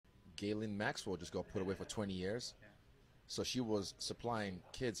Ghislaine Maxwell just got put away for 20 years. So she was supplying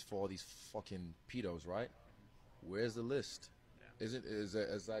kids for all these fucking pedos, right? Where's the list? Is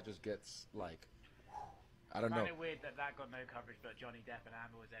that just gets like, I don't know. Kind of weird that got no coverage, but Johnny Depp and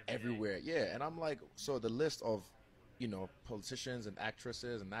Amber was everywhere. Yeah, and I'm like, so the list of, you know, politicians and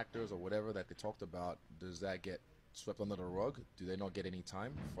actresses and actors or whatever that they talked about, does that get swept under the rug? Do they not get any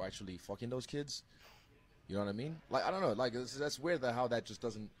time for actually fucking those kids? You know what I mean? Like, I don't know. Like, that's weird that how that just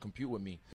doesn't compute with me.